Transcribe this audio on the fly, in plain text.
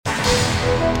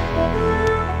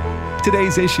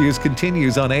Today's Issues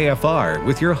continues on AFR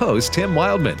with your host, Tim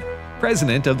Wildman,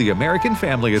 president of the American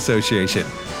Family Association.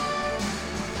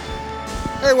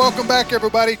 Hey, welcome back,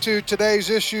 everybody, to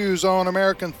Today's Issues on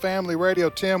American Family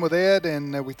Radio. Tim with Ed,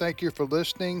 and we thank you for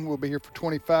listening. We'll be here for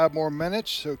 25 more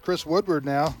minutes. So Chris Woodward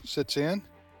now sits in.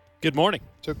 Good morning.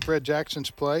 Took Fred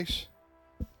Jackson's place.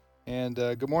 And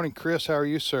good morning, Chris. How are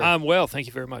you, sir? I'm well. Thank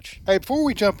you very much. Hey, before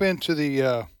we jump into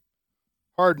the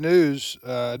hard news,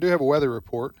 I do have a weather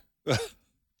report.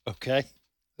 Okay.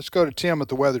 Let's go to Tim at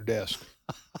the weather desk.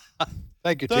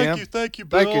 Thank you, Tim. Thank you,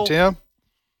 Bill. Thank you, Tim.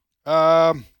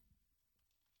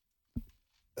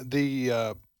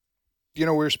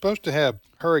 We're supposed to have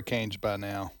hurricanes by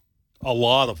now A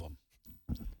lot of them.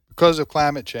 because of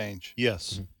climate change.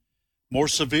 Yes. Mm-hmm. More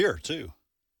severe, too.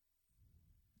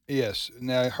 Yes.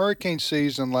 Now, hurricane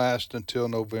season lasts until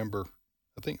November.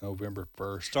 I think November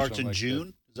 1st. Starts in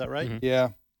June. Is that right? Mm-hmm. Yeah.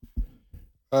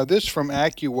 This from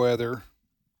AccuWeather.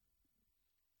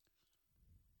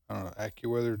 I don't know,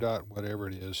 AccuWeather whatever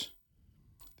it is.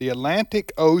 The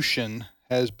Atlantic Ocean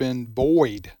has been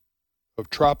void of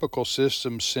tropical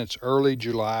systems since early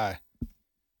July,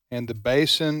 and the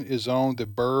basin is on the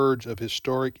verge of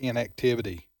historic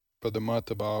inactivity for the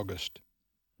month of August.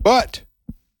 But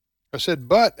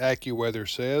AccuWeather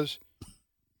says,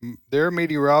 their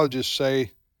meteorologists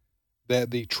say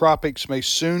that the tropics may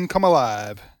soon come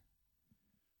alive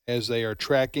as they are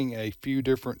tracking a few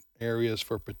different areas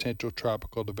for potential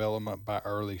tropical development by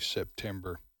early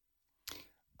September.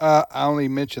 I only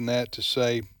mention that to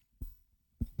say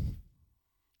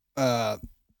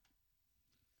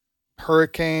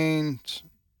hurricanes,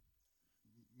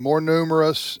 more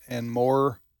numerous and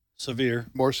more severe,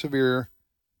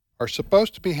 are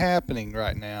supposed to be happening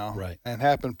right now, right, and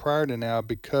happened prior to now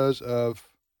because of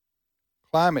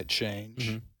climate change.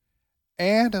 Mm-hmm.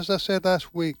 And as I said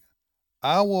last week,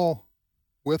 I will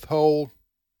withhold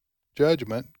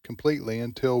judgment completely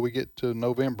until we get to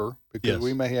November, because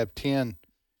we may have 10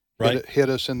 hit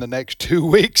us in the next 2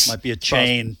 weeks. Might be a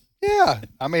chain. Yeah,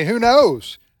 I mean, who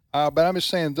knows? But I'm just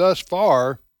saying, thus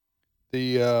far,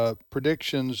 the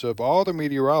predictions of all the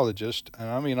meteorologists, and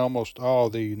I mean almost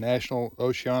all, the National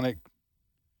Oceanic,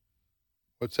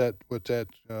 what's that?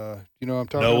 You know what I'm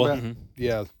talking NOAA. about? Mm-hmm.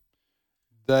 Yeah.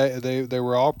 They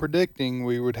were all predicting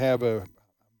we would have a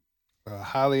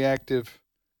highly active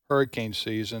hurricane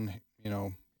season,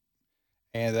 and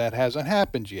that hasn't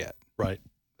happened yet. Right.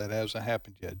 That hasn't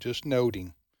happened yet. Just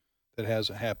noting that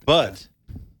hasn't happened But yet.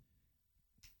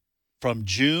 From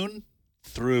June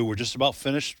through, we're just about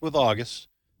finished with August.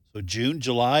 So June,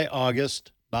 July,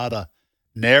 August, not a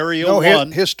nary a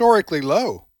one. Historically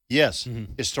low. Yes,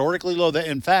 historically low.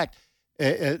 In fact,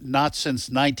 not since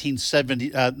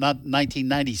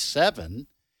 1997,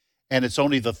 and it's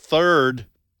only the third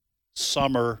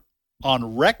summer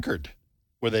on record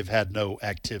where they've had no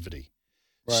activity.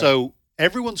 Right. So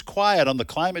everyone's quiet on the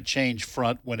climate change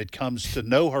front when it comes to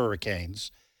no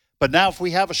hurricanes. But now if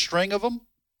we have a string of them,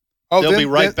 they'll be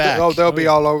right back. They'll be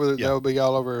all over. They'll be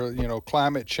all over.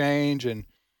 Climate change, and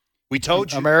we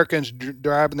told you Americans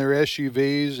driving their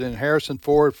SUVs, and Harrison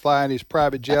Ford flying his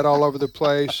private jet all over the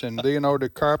place, and Leonardo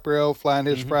DiCaprio flying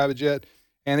his private jet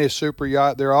and his super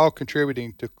yacht. They're all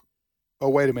contributing to. Oh,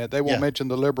 wait a minute! They won't mention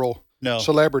the liberal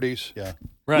celebrities. Yeah,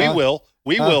 right. We will.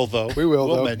 We will, though. We will,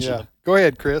 we'll though. mention them. Go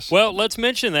ahead, Chris. Well, let's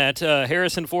mention that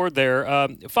Harrison Ford there.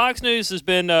 Fox News has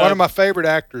been one of my favorite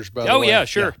actors, by the way. Oh yeah,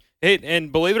 sure. Hey,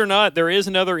 and believe it or not, there is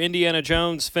another Indiana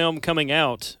Jones film coming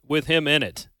out with him in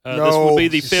it. This would be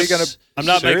the fifth. I'm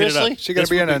not making it up. Is he going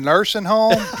to be in a nursing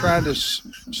home trying to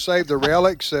save the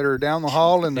relics that are down the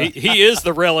hall? He is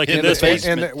the relic in this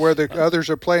basement. Where the others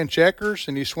are playing checkers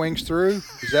and he swings through?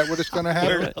 Is that what it's going to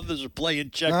happen? Where others are playing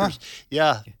checkers.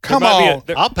 Yeah. Come on.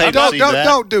 I'll pay to see that.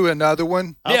 Don't do another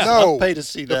one. I'll pay to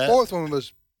see that. The fourth one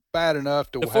was bad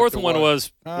enough to The fourth have to one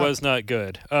watch. was not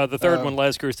good. The third one,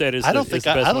 Last Crusade, is I don't the think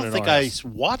best I one don't in think our I eyes.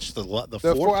 watched the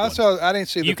fourth I one. didn't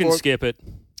see the You can fourth. skip it.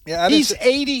 Yeah, He's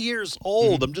 80 years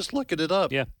old. I'm just looking it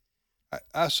up. Yeah.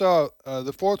 I saw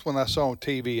the fourth one I saw on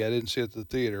TV. I didn't see it at the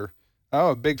theater. I'm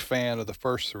a big fan of the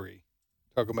first three.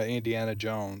 Talking about Indiana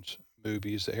Jones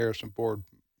movies that Harrison Ford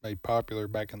made popular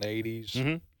back in the 80s.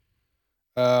 Mm-hmm.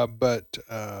 But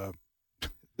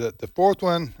the fourth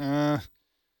one,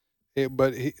 he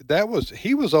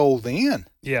was old then.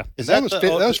 Yeah.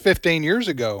 That was 15 years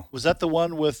ago. Was that the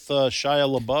one with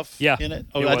Shia LaBeouf in it?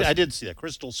 Oh, I did see that.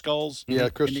 Crystal Skulls. Yeah,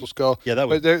 Crystal Skull. Yeah, that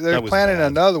was. But they're that was planning bad.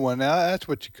 another one now. That's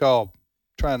what you call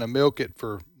trying to milk it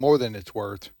for more than it's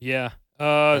worth. Yeah.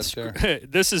 there.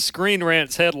 This is Screen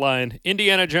Rant's headline: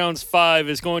 Indiana Jones 5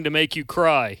 is going to make you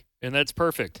cry, and that's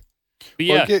perfect. But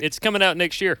yeah, Well, it's coming out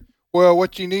next year. Well,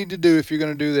 what you need to do if you're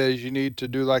going to do that is you need to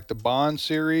do like the Bond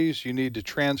series. You need to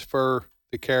transfer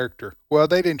the character. Well,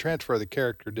 they didn't transfer the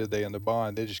character, did they, in the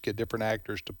Bond? They just get different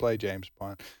actors to play James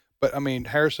Bond. But, I mean,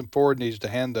 Harrison Ford needs to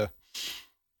hand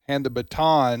the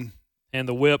baton. And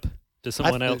the whip to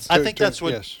someone else. I think that's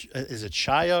what yes. Is it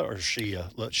Shia or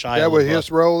Shia? Shia. That what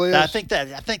his role is. I think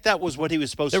that was what he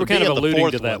was supposed they to were be. kind of in the alluding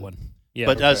fourth to that one. Yeah,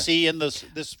 but is he in this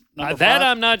number that 5?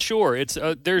 I'm not sure. It's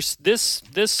there's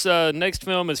this next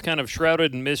film is kind of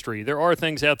shrouded in mystery. There are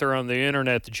things out there on the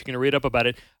internet that you can read up about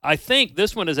it. I think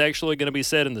this one is actually going to be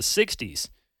set in the 60s,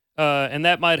 and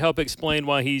that might help explain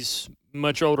why he's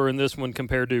much older in this one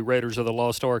compared to Raiders of the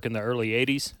Lost Ark in the early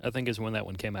 80s. I think is when that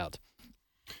one came out.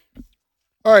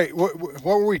 All right, what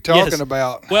were we talking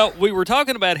about? Well, we were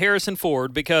talking about Harrison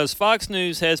Ford because Fox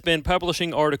News has been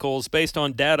publishing articles based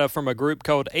on data from a group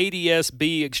called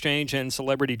ADS-B Exchange and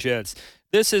Celebrity Jets.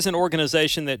 This is an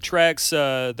organization that tracks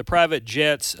the private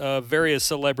jets of various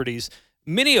celebrities,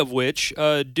 many of which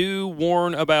do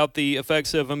warn about the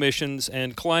effects of emissions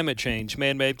and climate change,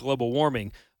 man-made global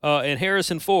warming. And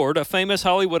Harrison Ford, a famous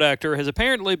Hollywood actor, has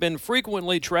apparently been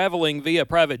frequently traveling via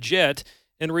private jet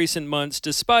in recent months,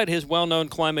 despite his well-known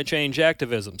climate change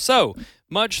activism. So,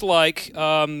 much like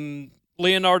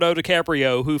Leonardo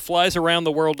DiCaprio, who flies around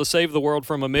the world to save the world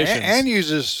from emissions. And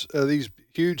uses these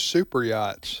huge super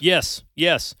yachts. Yes.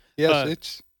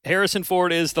 It's Harrison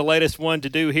Ford is the latest one to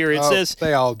do here. It says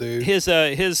they all do. His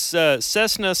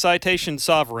Cessna Citation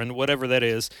Sovereign, whatever that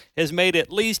is, has made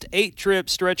at least 8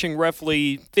 trips stretching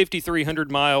roughly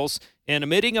 5,300 miles and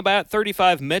emitting about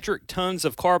 35 metric tons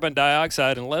of carbon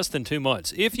dioxide in less than 2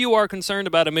 months. If you are concerned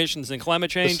about emissions and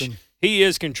climate change, he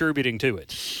is contributing to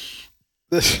it.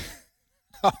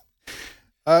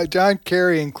 John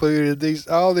Kerry included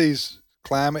all these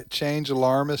climate change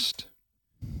alarmists.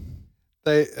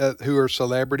 They who are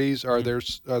celebrities or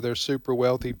they're super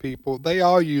wealthy people. They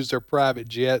all use their private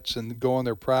jets and go on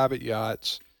their private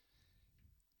yachts,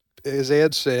 as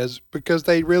Ed says, because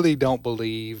they really don't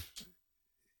believe.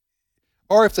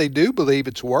 Or if they do believe,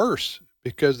 it's worse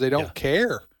because they don't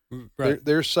care. Right.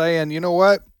 They're saying, you know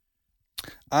what?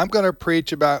 I'm going to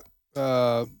preach about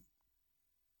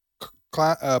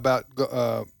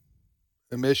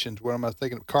emissions. What am I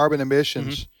thinking? Carbon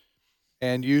emissions,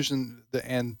 and using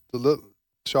to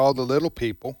all the little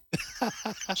people,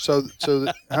 so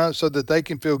that they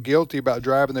can feel guilty about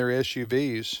driving their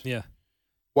SUVs. Yeah.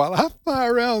 While I fly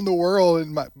around the world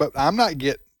but I'm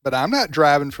not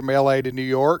driving from LA to New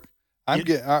York.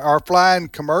 Or flying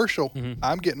commercial.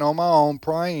 I'm getting on my own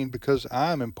plane because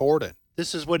I'm important.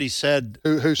 This is what he said.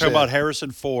 Who said about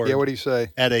Harrison Ford? Yeah, what did he say?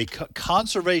 At a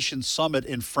conservation summit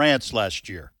in France last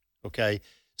year. Okay,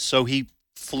 so he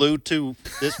flew to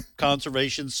this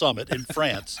conservation summit in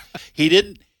France. He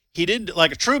didn't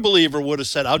like a true believer would have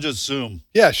said, "I'll just Zoom."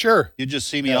 Yeah, sure. You just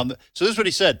see me on the. So this is what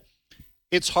he said.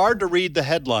 It's hard to read the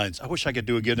headlines. I wish I could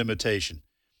do a good imitation.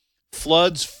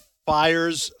 Floods,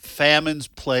 fires, famines,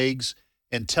 plagues,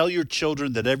 and tell your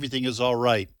children that everything is all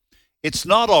right. It's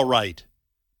not all right.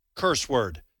 Curse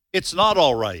word. It's not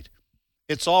all right.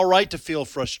 It's all right to feel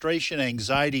frustration,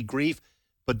 anxiety, grief,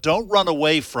 but don't run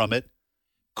away from it.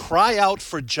 Cry out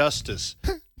for justice.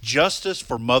 Justice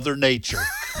for Mother Nature.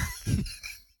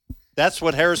 That's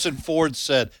what Harrison Ford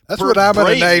said. That's what I'm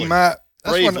going to name my...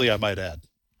 Bravely, I might add.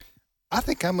 I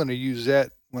think I'm going to use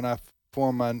that when I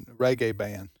form my reggae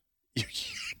band.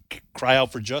 Cry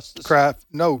out for justice?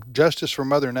 Justice for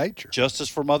Mother Nature. Justice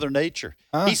for Mother Nature.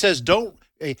 He says,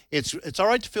 it's all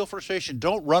right to feel frustration.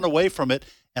 Don't run away from it.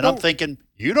 And I'm thinking,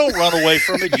 you don't run away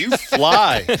from it. You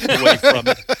fly away from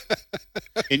it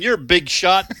in your big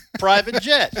shot private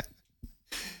jet.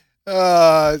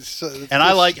 I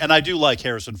do like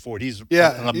Harrison Ford. He's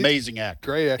an amazing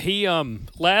actor. Great actor. He earlier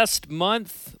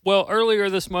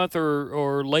this month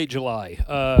or late July,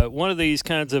 one of these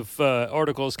kinds of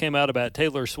articles came out about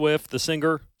Taylor Swift, the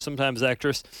singer, sometimes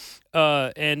actress,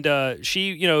 and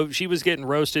she was getting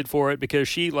roasted for it because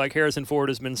she, like Harrison Ford,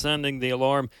 has been sounding the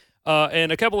alarm.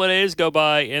 And a couple of days go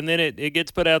by, and then it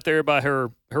gets put out there by her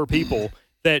people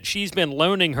that she's been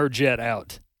loaning her jet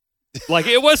out. Like,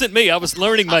 it wasn't me. I was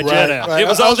learning my jet out. Right. It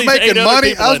was all these making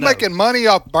money. I was making money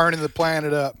off burning the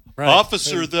planet up. Right.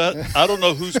 Officer, I don't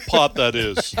know whose pot that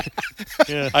is.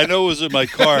 Yeah. I know it was in my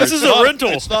car. This is a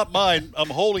rental. It's not mine. I'm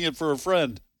holding it for a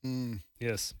friend.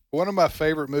 Yes. One of my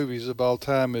favorite movies of all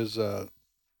time is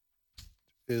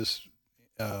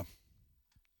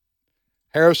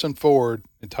Harrison Ford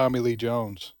and Tommy Lee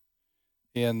Jones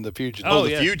in The Fugitive. Oh,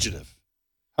 The Fugitive.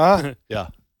 Huh? Yeah.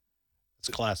 It's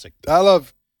a classic. I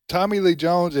love Tommy Lee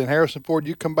Jones and Harrison Ford.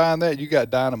 You combine that, you got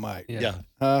dynamite. Yeah.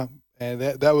 And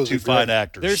that was Two fine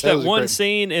actors. There's That that was a one great-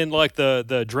 scene in like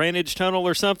the drainage tunnel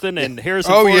or something, and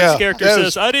Harrison Oh, Ford's yeah. character That says,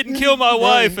 was- "I didn't kill my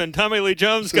wife," and Tommy Lee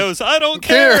Jones goes, "I don't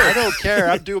care." I don't care.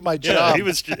 I'm doing my Yeah, job.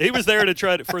 he was there to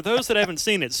try to. For those that haven't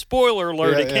seen it, spoiler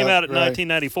alert: Yeah, it came yeah, out in right.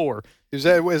 1994. Is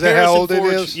that how Harrison old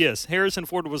Ford, it is? Yes, Harrison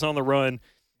Ford was on the run,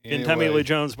 and Tommy Anyway. Lee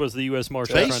Jones was the U.S.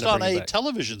 Marshal. trying Based to on bring it a back.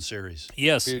 television series.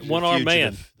 Yes, Fugitive. One Armed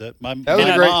Man. Fugitive. That my That was a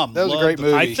my great- mom that was a loved great the-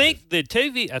 movie. I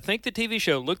think the TV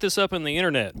show. Look this up on the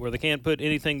internet where they can't put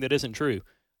anything that isn't true.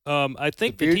 I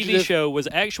think The the TV Fugitive? show was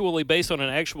actually based on an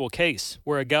actual case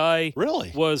where a guy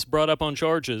Really? was brought up on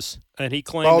charges and he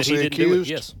claimed Falsely that he didn't do it. accused?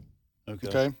 Yes.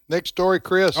 Okay. Next story,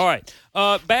 Chris. All right.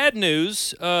 Bad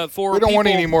news for We don't want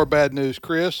people- any more bad news,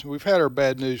 Chris. We've had our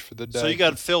bad news for the day. So you got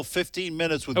to fill 15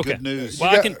 minutes with Okay. good news.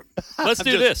 Well, You I can. Let's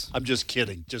do this. I'm just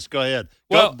kidding. Just go ahead.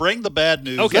 Well, Go, bring the bad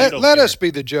news. okay. I let don't let care. us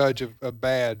be the judge of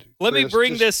bad. Let me Chris.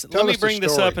 bring Just this. tell Let me us the bring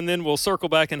this story. up, and then we'll circle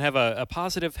back and have a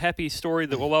positive, happy story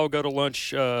that we'll all go to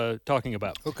lunch talking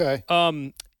about. Okay.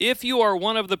 If you are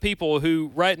one of the people who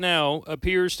right now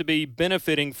appears to be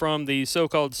benefiting from the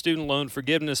so-called student loan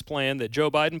forgiveness plan that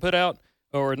Joe Biden put out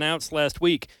or announced last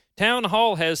week, Town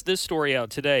Hall has this story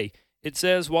out today. It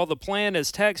says, while the plan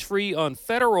is tax-free on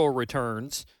federal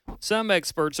returns, some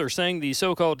experts are saying the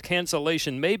so-called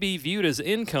cancellation may be viewed as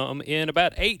income in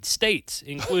about 8 states,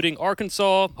 including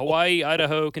Arkansas, Hawaii,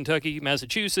 Idaho, Kentucky,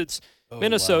 Massachusetts,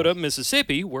 Minnesota,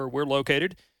 Mississippi, where we're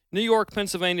located, New York,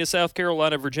 Pennsylvania, South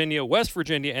Carolina, Virginia, West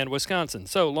Virginia, and Wisconsin.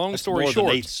 So, long That's story more short,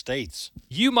 than 8 states.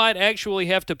 you might actually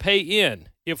have to pay in.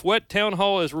 If what Town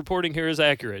Hall is reporting here is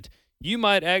accurate, you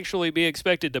might actually be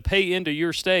expected to pay into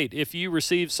your state if you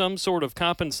receive some sort of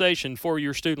compensation for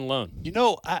your student loan. You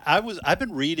know, I've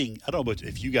been reading. I don't know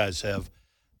if you guys have.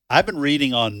 I've been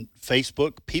reading on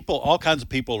Facebook. All kinds of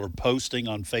people are posting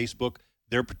on Facebook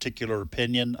their particular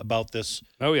opinion about this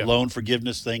Oh, yeah. loan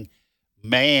forgiveness thing.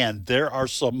 Man, there are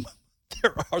some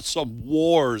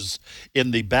wars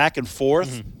in the back and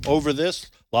forth over this.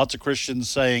 Lots of Christians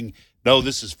saying no,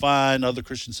 this is fine. Other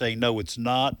Christians saying no, it's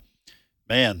not.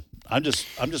 Man, I'm just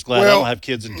glad I don't have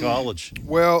kids in college.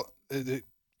 Well,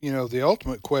 the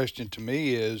ultimate question to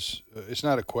me is it's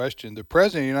not a question. The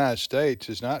president of the United States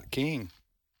is not king.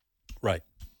 Right.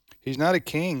 He's not a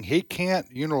king. He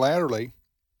can't unilaterally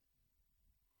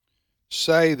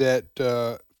say that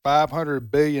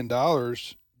 $500 billion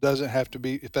doesn't have to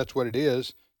be, if that's what it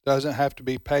is, doesn't have to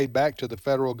be paid back to the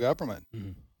federal government.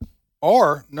 Mm-hmm.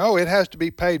 Or, no, it has to be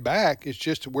paid back. It's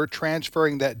just we're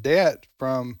transferring that debt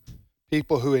from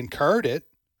people who incurred it,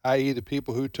 i.e. the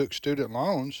people who took student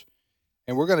loans,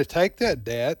 and we're going to take that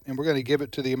debt and we're going to give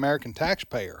it to the American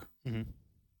taxpayer.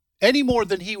 Any more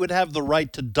than he would have the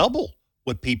right to double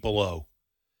what people owe.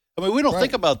 I mean, we don't Right.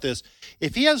 think about this.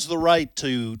 If he has the right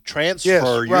to transfer Yes,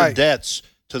 your right. debts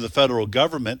to the federal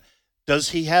government, does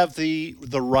he have the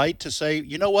right to say,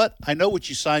 you know what? I know what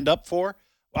you signed up for.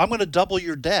 I'm going to double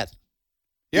your debt.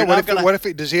 Yeah, You're what not if, gonna- what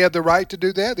if does he have the right to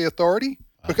do that, the authority?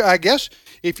 Because I guess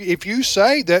if you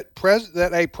say that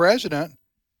that a president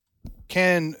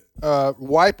can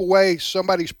wipe away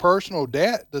somebody's personal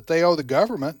debt that they owe the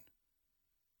government,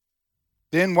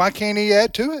 then why can't he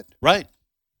add to it? Right.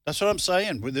 That's what I'm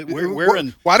saying. We're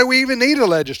in Why do we even need a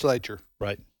legislature?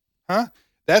 right. Huh?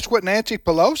 That's what Nancy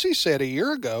Pelosi said a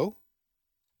year ago.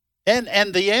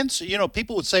 And the answer,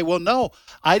 people would say, well, no,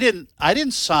 I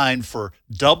didn't sign for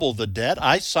double the debt.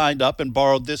 I signed up and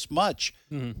borrowed this much.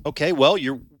 Okay, well,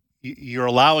 you're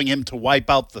allowing him to wipe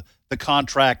out the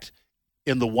contract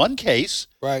in the one case.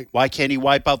 Right. Why can't he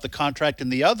wipe out the contract in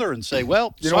the other and say,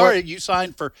 well, You know sorry, what? you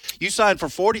signed for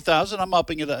 $40,000. I'm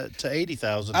upping it to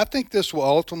 $80,000. I think this will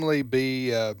ultimately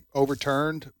be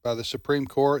overturned by the Supreme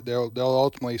Court. They'll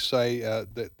ultimately say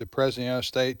that the President of the United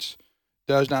States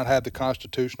does not have the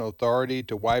constitutional authority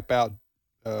to wipe out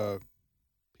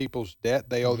people's debt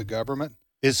they owe the government.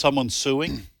 Is someone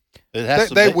suing? It has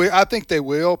to They be. will. I think they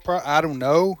will. I don't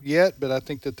know yet, but I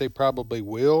think that they probably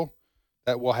will.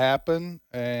 That will happen,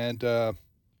 and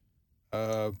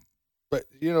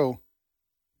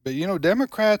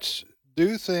Democrats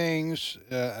do things.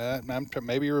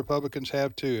 Maybe Republicans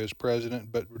have too, as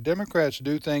president, but Democrats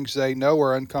do things they know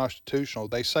are unconstitutional.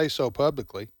 They say so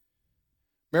publicly.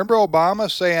 Remember Obama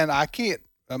saying, "I can't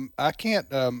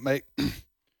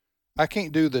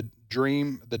do the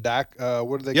dream, the DACA.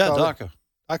 What do they call it? DACA.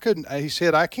 I couldn't." He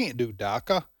said, "I can't do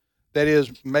DACA. That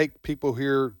is, make people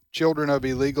here children of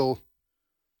illegal,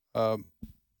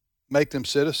 make them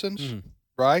citizens,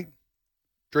 right?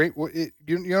 Dream.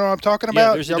 You know what I'm talking Yeah,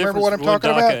 about? there's a Y'all remember difference what I'm between talking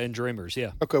DACA about? and Dreamers,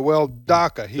 yeah. Okay, well,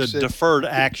 DACA. He The said, deferred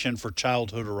action for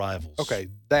childhood arrivals. okay,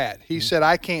 that he said,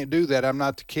 I can't do that. I'm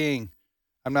not the king.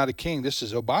 I'm not a king. This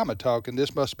is Obama talking.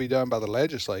 This must be done by the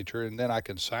legislature, and then I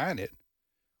can sign it.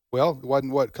 Well, it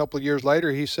wasn't a couple of years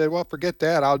later, he said, well, forget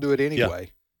that. I'll do it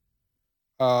anyway.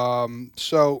 Yeah.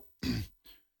 So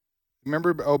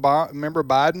remember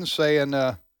Biden saying,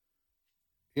 the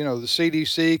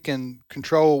CDC can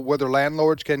control whether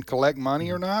landlords can collect money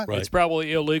or not? Right. It's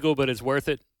probably illegal, but it's worth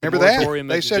it. Remember that?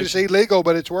 They said it's illegal,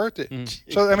 but it's worth it.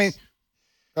 So, I mean,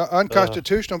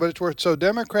 unconstitutional, but it's worth it. So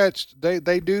Democrats,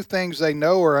 they do things they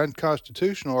know are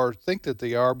unconstitutional or think that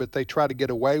they are, but they try to get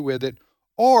away with it.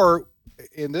 Or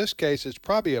in this case, it's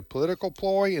probably a political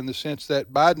ploy in the sense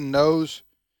that Biden knows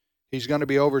he's going to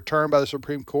be overturned by the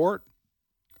Supreme Court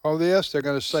on this. They're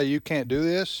going to say, you can't do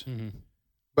this. Mm-hmm.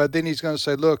 But then he's going to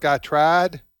say, look, I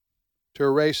tried to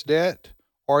erase debt.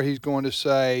 Or he's going to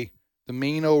say, the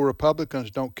mean old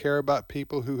Republicans don't care about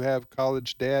people who have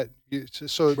college debt.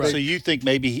 So you think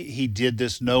maybe he did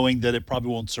this knowing that it probably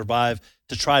won't survive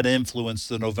to try to influence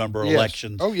the November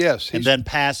elections? Oh, yes. And then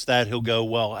past that, he'll go,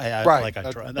 well, I tried.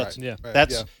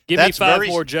 Give me 5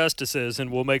 more justices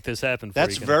and we'll make this happen for you.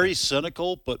 That's very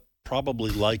cynical, but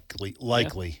probably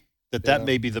likely that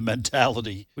may be the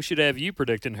mentality. We should have you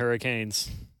predicting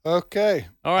hurricanes. Okay.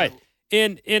 All right.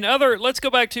 In other, let's go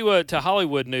back to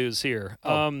Hollywood news here.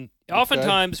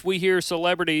 Oftentimes we hear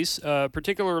celebrities,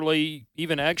 particularly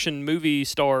even action movie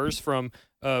stars from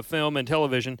film and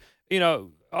television,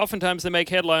 oftentimes they make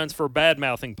headlines for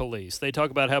bad-mouthing police. They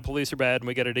talk about how police are bad and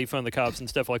we got to defund the cops and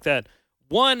stuff like that.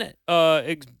 One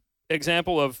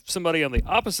example of somebody on the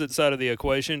opposite side of the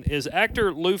equation is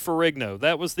actor Lou Ferrigno.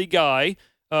 That was the guy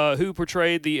who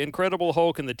portrayed the Incredible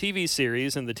Hulk in the TV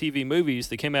series and the TV movies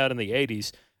that came out in the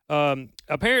 80s.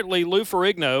 Apparently, Lou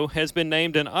Ferrigno has been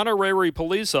named an honorary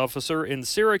police officer in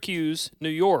Syracuse, New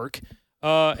York.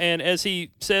 And as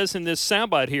he says in this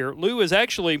soundbite here, Lou is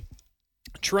actually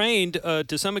trained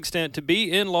to some extent to be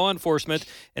in law enforcement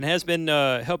and has been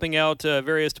helping out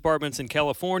various departments in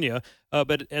California.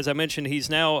 But as I mentioned, he's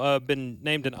now been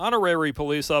named an honorary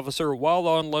police officer while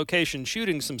on location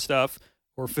shooting some stuff,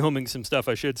 or filming some stuff,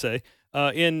 I should say,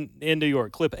 in New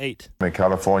York. Clip 8. In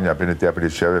California, I've been a deputy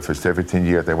sheriff for 17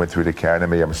 years. I went through the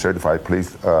academy. I'm a certified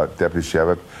police deputy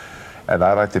sheriff. And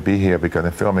I like to be here because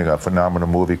I'm filming a phenomenal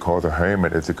movie called The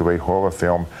Hermit. It's a great horror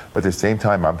film. But at the same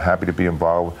time, I'm happy to be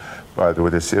involved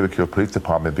with the Syracuse Police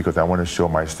Department because I want to show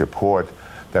my support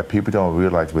that people don't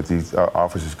realize what these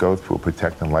officers go through,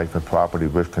 protecting life and property,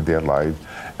 risking their lives.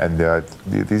 And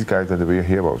these guys are the real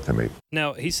heroes to me.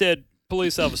 Now, he said,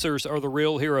 police officers are the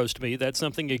real heroes to me. That's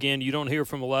something, again, you don't hear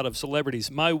from a lot of celebrities.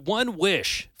 My one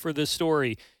wish for this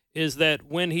story is that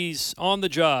when he's on the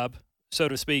job, so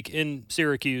to speak, in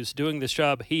Syracuse doing this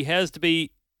job, he has to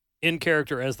be in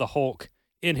character as the Hulk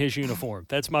in his uniform.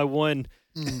 That's my one.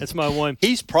 That's my one.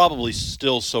 He's probably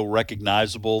still so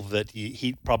recognizable that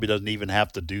he probably doesn't even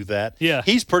have to do that. Yeah,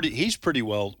 he's pretty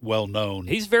well known.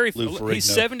 He's he's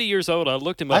 70 years old. I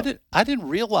looked him up. I didn't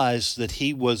realize that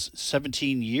he was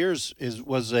 17 years.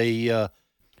 Did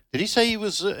he say he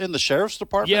was in the sheriff's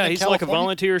department? Yeah, he's California? like a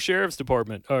volunteer sheriff's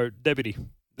department or deputy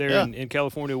there in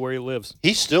California where he lives.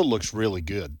 He still looks really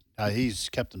good. He's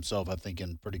kept himself, I think,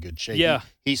 in pretty good shape. Yeah,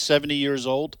 he's 70 years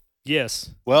old. Yes.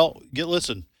 Well,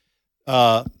 listen.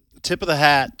 Tip of the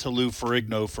hat to Lou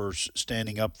Ferrigno for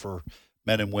standing up for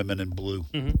men and women in blue.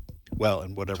 Mm-hmm. Well,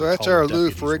 and whatever. So that's our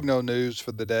Lou Ferrigno news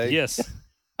for the day. Yes.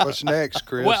 What's next,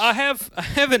 Chris? Well, I have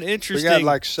an interesting. We got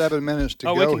like 7 minutes to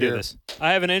go we can here. Do this.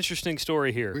 I have an interesting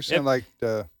story here. We sound like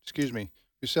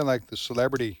we sound like the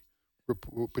celebrity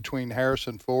between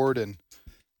Harrison Ford and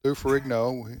Lou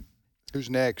Ferrigno. Who's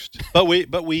next? But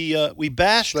we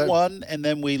bashed one and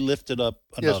then we lifted up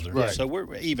another. Yes, right. So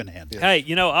we're even-handed. Hey,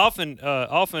 often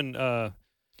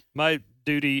my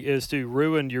duty is to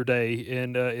ruin your day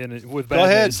with bad Go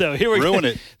ahead. news. So here we ruin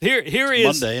it. Here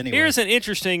is Monday anyway. Here's an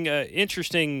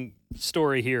interesting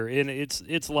story here, and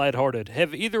it's lighthearted.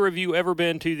 Have either of you ever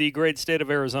been to the great state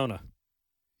of Arizona?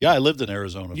 Yeah, I lived in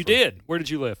Arizona. You did. Where did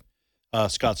you live?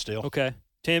 Scottsdale. Okay,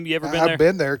 Tim, you ever been there? I've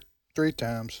been there 3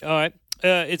 times. All right.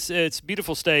 It's a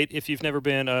beautiful state. If you've never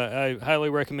been, I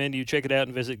highly recommend you check it out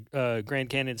and visit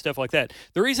Grand Canyon and stuff like that.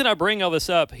 The reason I bring all this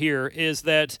up here is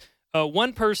that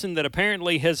one person that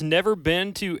apparently has never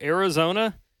been to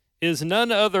Arizona is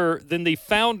none other than the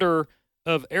founder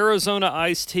of Arizona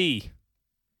Iced Tea.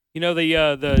 You know,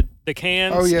 the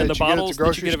cans and the bottles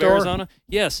that you get of Arizona?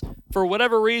 Yes. For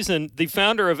whatever reason, the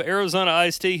founder of Arizona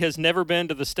Iced Tea has never been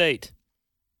to the state.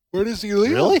 Where does he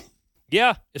live? Really?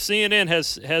 Yeah, CNN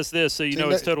has this, so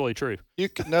it's totally true.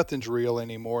 Nothing's real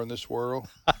anymore in this world.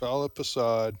 It's all a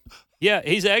facade. Yeah,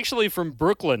 he's actually from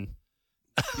Brooklyn.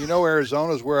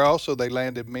 Arizona's where also they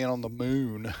landed men on the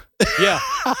moon. Yeah.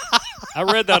 I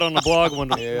read that on the blog one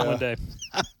day.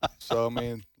 So I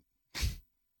mean,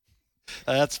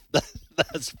 That's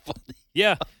funny.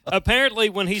 Yeah, apparently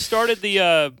when he started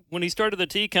the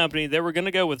tea company, they were going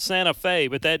to go with Santa Fe,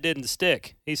 but that didn't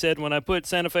stick. He said, when I put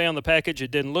Santa Fe on the package, it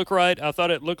didn't look right. I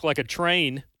thought it looked like a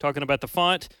train, talking about the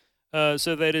font.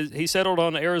 So he settled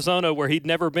on Arizona, where he'd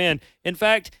never been. In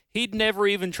fact, he'd never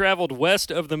even traveled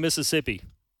west of the Mississippi.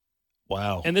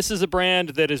 Wow. And this is a brand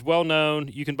that is well known.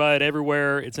 You can buy it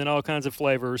everywhere. It's in all kinds of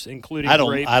flavors, including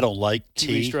grape. I don't like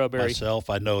kiwi, tea strawberry. myself.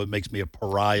 I know it makes me a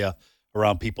pariah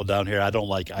around people down here. I don't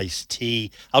like iced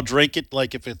tea. I'll drink it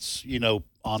like if it's,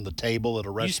 on the table at a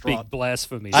You restaurant. speak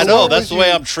blasphemy. I know, what that's would the way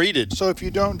you- I'm treated. so if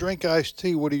you don't drink iced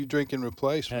tea, what do you drink in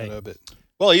replacement of it?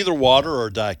 Well, either water or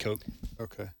Diet Coke.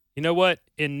 Okay. You know what?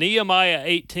 In Nehemiah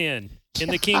 8:10, in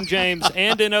the King James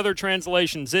and in other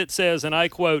translations, it says, and I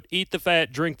quote, "Eat the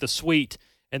fat, drink the sweet."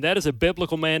 And that is a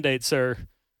biblical mandate, sir,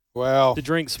 Well, to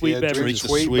drink sweet drink beverages. the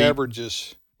sweet sweet.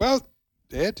 beverages. Well,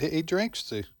 he drinks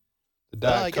the Well, I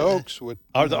Diet get that. Cokes with.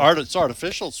 It's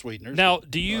artificial sweeteners. Now,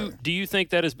 do you think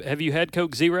that is? Have you had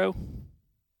Coke Zero?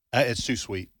 It's too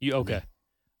sweet. You okay?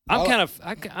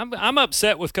 I'm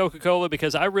upset with Coca-Cola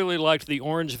because I really liked the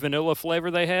orange vanilla flavor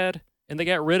they had, and they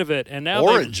got rid of it. And now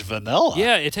Orange vanilla.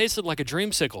 yeah, it tasted like a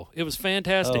dreamsicle. It was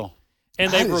fantastic. Oh.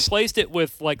 And they've replaced it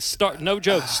with like no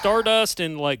joke, Stardust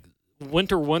and like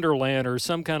Winter Wonderland or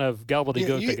some kind of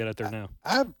gobbledygook they got out there now.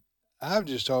 I've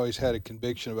just always had a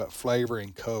conviction about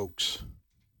flavoring Cokes.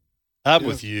 I'm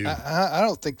with you. I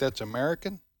don't think that's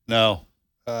American. No.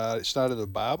 It's not in the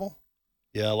Bible.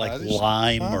 Yeah, like I just-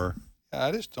 lime huh? or. I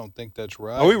just don't think that's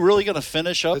right. Are we really going to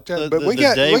finish up But the we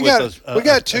day with we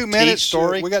got a 2 tea minutes.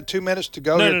 story? We got 2 minutes to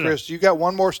go No, here, no, no. Chris. You got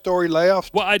one more story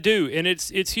left? Well, I do, and it's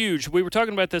huge. We were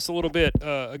talking about this a little bit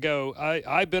ago.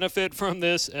 I benefit from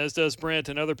this, as does Brent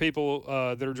and other people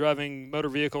that are driving motor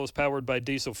vehicles powered by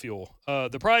diesel fuel.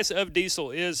 The price of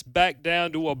diesel is back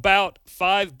down to about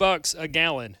 $5 a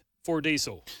gallon for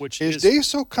diesel, which Is is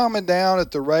diesel coming down at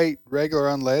the rate regular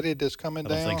unleaded is coming I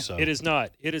down? don't think so. It is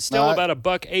not. It is still Not- about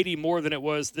 $1.80 more than it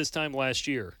was this time last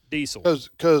year. Diesel.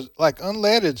 Because like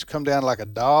unleaded's come down like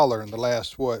 $1 in the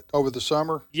last over the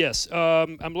summer. Yes,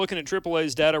 I'm looking at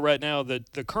AAA's data right now. The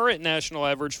current national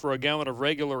average for a gallon of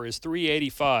regular is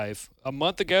 $3.85. A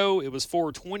month ago, it was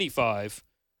 $4.25.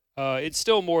 It's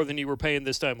still more than you were paying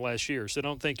this time last year. So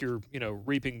don't think you're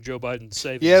reaping Joe Biden's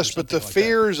savings. Yes, or but the something like that.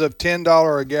 fears of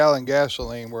 $10 a gallon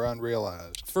gasoline were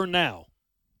unrealized. For now.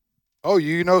 Oh,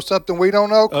 you know something we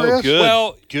don't know, Chris? Oh, good.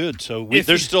 Well, good. So if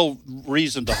there's you- still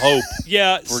reason to hope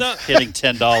Yeah, for hitting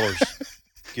 $10.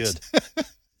 Good.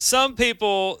 some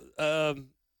people,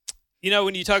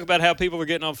 when you talk about how people are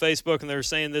getting on Facebook and they're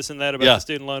saying this and that about Yeah. the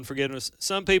student loan forgiveness,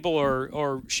 some people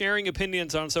are sharing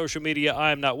opinions on social media.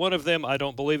 I am not one of them. I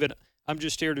don't believe it. I'm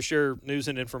just here to share news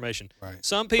and information. Right.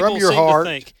 Some people From your seem heart. to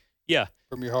think, yeah,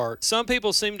 From your heart. some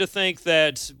people seem to think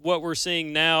that what we're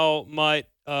seeing now might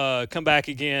come back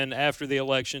again after the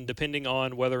election, depending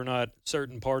on whether or not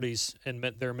certain parties and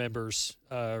their members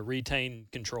retain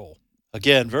control.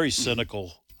 Again, very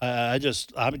cynical. I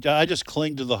just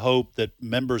cling to the hope that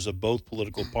members of both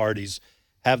political parties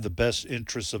have the best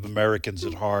interests of Americans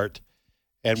at heart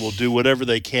and will do whatever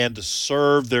they can to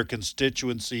serve their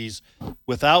constituencies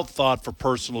without thought for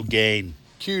personal gain.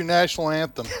 Cue national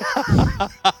anthem.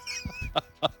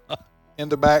 In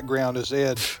the background is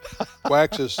Ed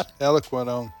waxes eloquent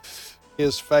on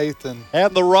his faith and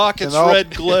And the rocket's all- red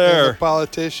and glare. the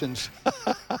politicians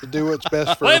to do what's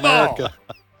best for Play ball. America.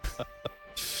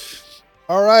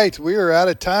 All right, we are out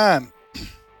of time.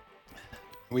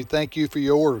 We thank you for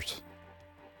yours.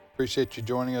 Appreciate you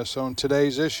joining us on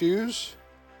today's issues.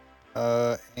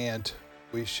 And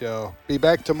we shall be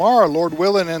back tomorrow, Lord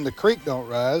willing, and the creek don't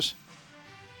rise.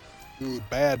 Ooh,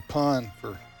 bad pun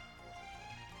for...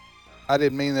 I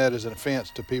didn't mean that as an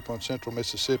offense to people in central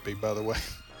Mississippi, by the way,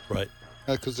 Right.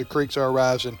 because the creeks are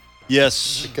rising.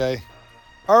 Yes. Okay.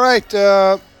 All right.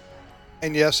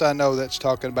 And yes, I know that's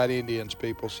talking about Indians,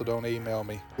 people, so don't email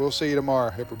me. We'll see you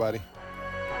tomorrow, everybody.